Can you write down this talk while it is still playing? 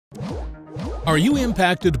Are you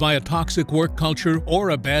impacted by a toxic work culture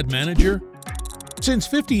or a bad manager? Since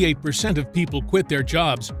 58% of people quit their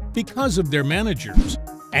jobs because of their managers,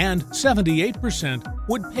 and 78%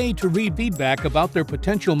 would pay to read feedback about their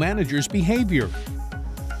potential manager's behavior.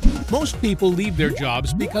 Most people leave their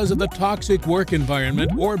jobs because of the toxic work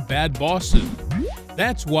environment or bad bosses.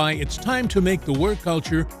 That's why it's time to make the work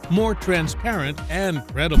culture more transparent and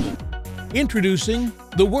credible. Introducing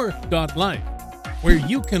Thework.life, where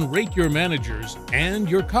you can rate your managers and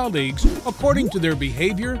your colleagues according to their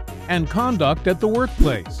behavior and conduct at the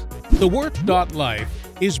workplace. Thework.life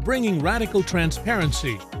is bringing radical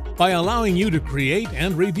transparency by allowing you to create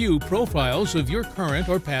and review profiles of your current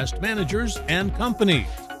or past managers and companies.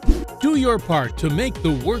 Do your part to make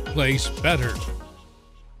the workplace better.